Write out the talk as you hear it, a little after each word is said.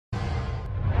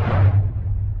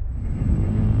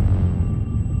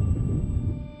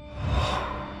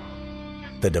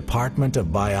the Department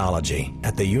of Biology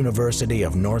at the University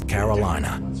of North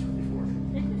Carolina.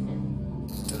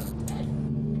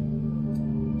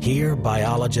 Here,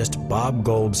 biologist Bob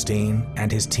Goldstein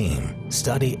and his team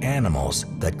study animals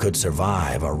that could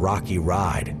survive a rocky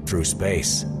ride through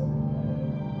space.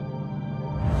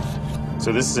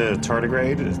 So this is a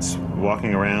tardigrade. It's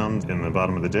walking around in the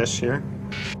bottom of the dish here.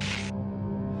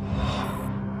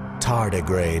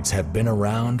 Tardigrades have been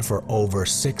around for over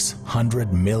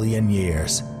 600 million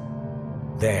years.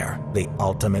 They're the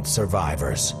ultimate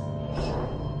survivors.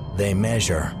 They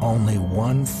measure only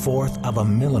 1/4 of a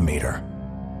millimeter,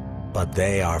 but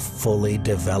they are fully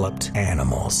developed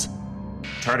animals.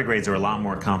 Tardigrades are a lot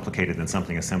more complicated than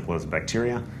something as simple as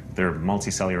bacteria. They're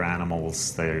multicellular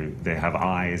animals. They have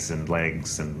eyes and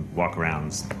legs and walk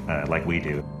around like we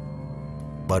do.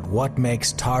 But what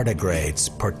makes tardigrades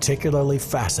particularly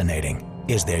fascinating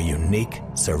is their unique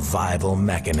survival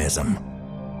mechanism.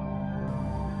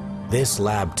 This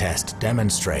lab test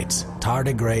demonstrates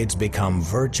tardigrades become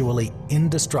virtually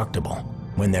indestructible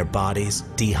when their bodies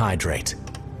dehydrate.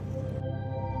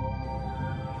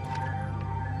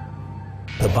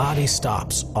 The body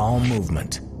stops all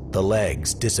movement, the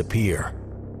legs disappear,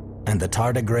 and the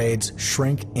tardigrades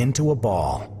shrink into a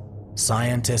ball.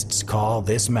 Scientists call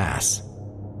this mass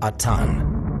a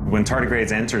ton. When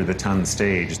tardigrades enter the ton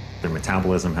stage, their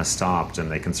metabolism has stopped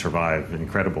and they can survive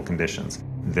incredible conditions.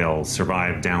 They'll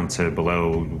survive down to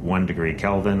below 1 degree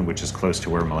Kelvin, which is close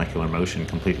to where molecular motion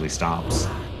completely stops.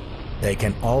 They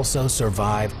can also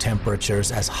survive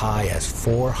temperatures as high as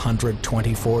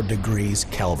 424 degrees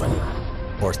Kelvin,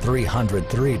 or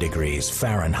 303 degrees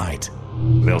Fahrenheit.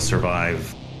 They'll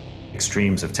survive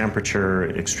extremes of temperature,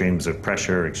 extremes of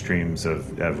pressure, extremes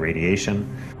of radiation.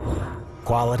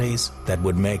 Qualities that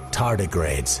would make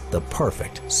tardigrades the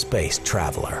perfect space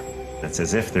traveler. It's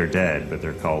as if they're dead, but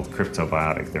they're called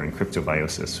cryptobiotic. They're in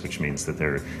cryptobiosis, which means that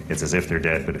it's as if they're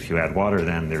dead, but if you add water,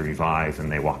 then they revive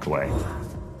and they walk away.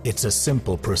 It's a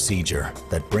simple procedure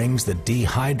that brings the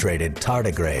dehydrated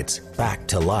tardigrades back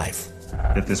to life.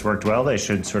 If this worked well, they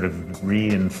should sort of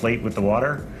re-inflate with the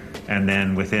water, and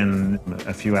then within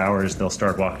a few hours, they'll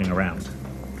start walking around.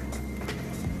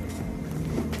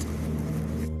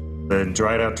 The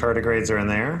dried out tardigrades are in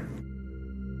there.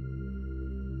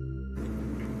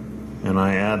 And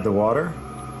I add the water.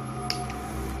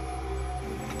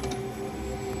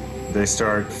 They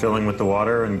start filling with the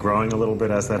water and growing a little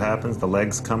bit as that happens. The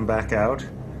legs come back out.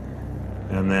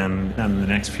 And then in the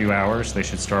next few hours, they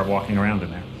should start walking around in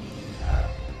there.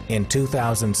 In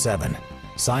 2007,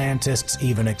 scientists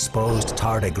even exposed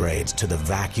tardigrades to the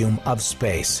vacuum of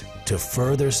space to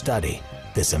further study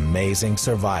this amazing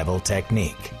survival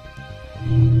technique.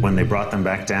 When they brought them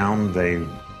back down, they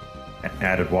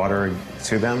added water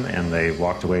to them and they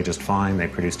walked away just fine. They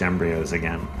produced embryos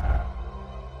again.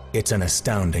 It's an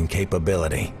astounding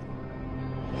capability,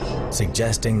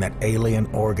 suggesting that alien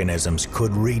organisms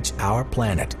could reach our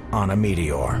planet on a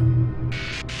meteor.